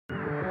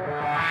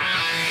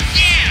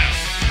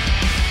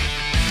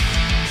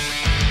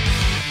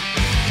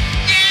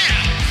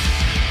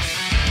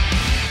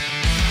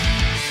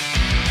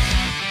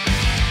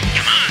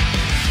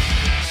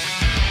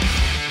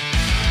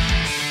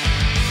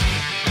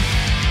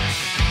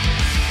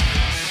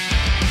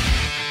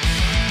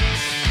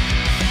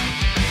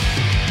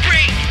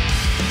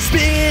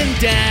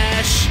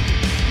dash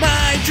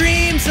my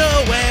dreams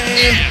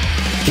away.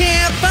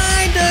 Can't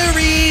find a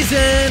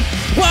reason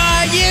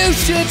why you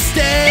should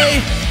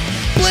stay.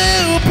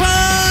 Blue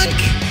punk,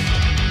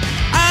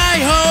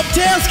 I hope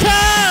Tails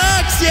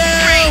cocks you.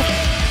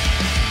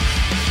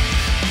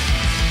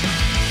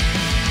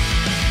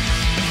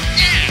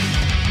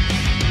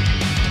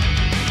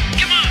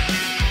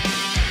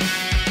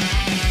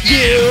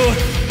 You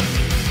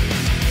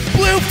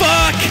blue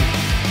fuck,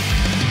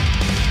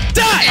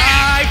 die!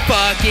 I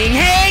fucking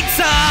hate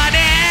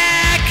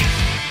Sonic.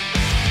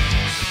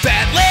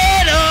 That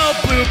little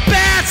blue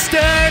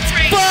bastard's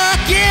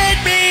fucking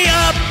me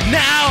up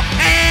now.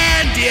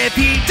 And if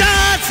he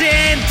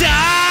doesn't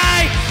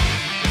die,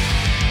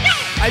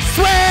 I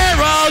swear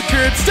I'll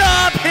could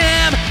stop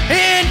him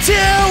into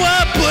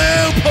a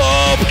blue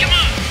pope.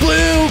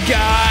 Blue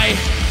guy,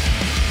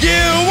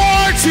 you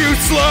are too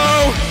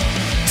slow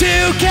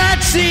to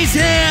catch these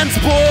hands,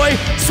 boy.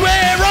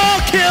 Swear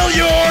I'll kill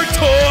your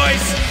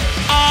toys.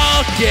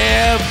 I'll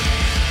give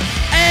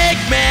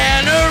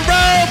Eggman a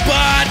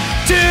robot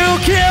to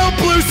kill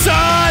Blue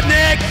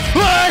Sonic.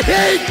 I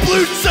hate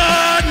Blue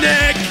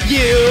Sonic.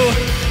 You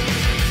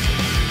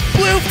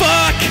blue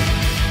fuck.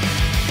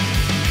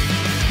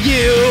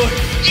 You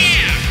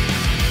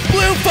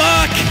blue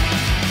fuck.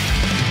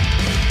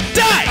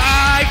 Die!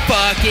 I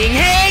fucking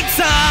hate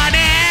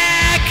Sonic.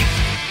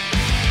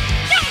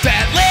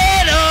 That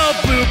little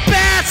blue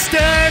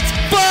bastard's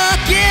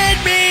fucking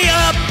me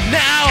up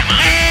now.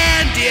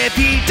 And if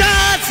he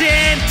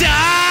doesn't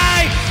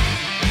die,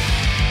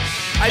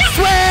 I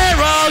swear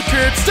I'll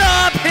could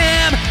stop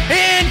him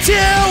into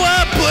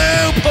a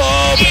blue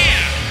pope.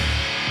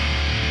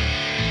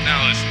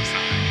 Now listen,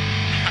 Sonic.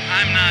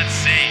 I'm not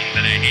saying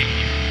that I hate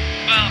you.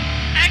 Well,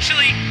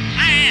 actually,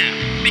 I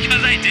am.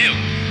 Because I do.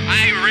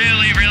 I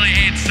really, really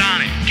hate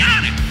Sonic.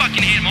 God, I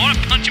fucking hate him. I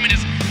want to punch him in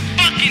his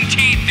fucking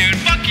teeth, dude.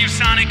 Fuck you,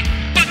 Sonic.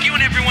 Fuck you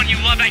and everyone you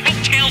loved. I hope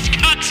Tails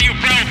cucks you,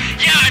 bro.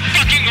 Yeah, I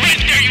fucking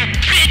went there, you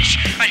bitch.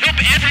 I hope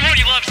everyone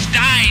you love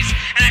dies.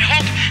 And I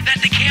hope that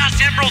the Chaos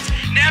Emeralds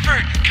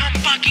never come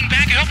fucking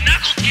back. I hope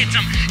Knuckles gets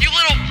them. You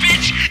little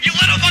bitch. You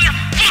little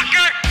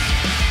motherfucker.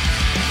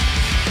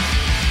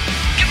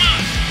 Come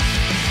on.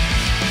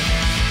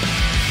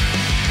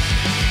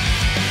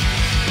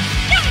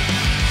 Woo.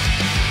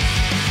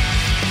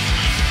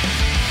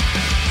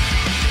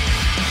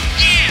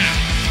 Yeah.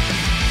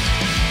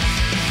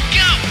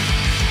 Go.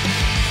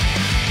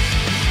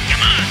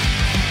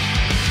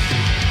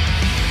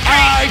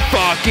 I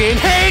fucking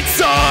hate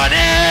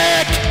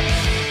Sonic!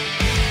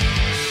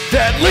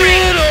 That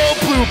little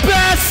blue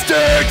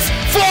bastard's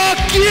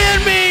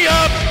fucking me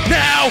up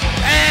now!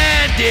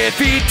 And if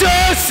he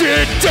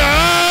doesn't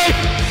die,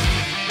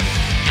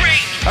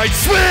 I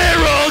swear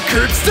I'll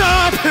could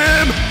stop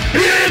him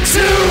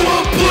into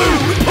a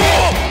blue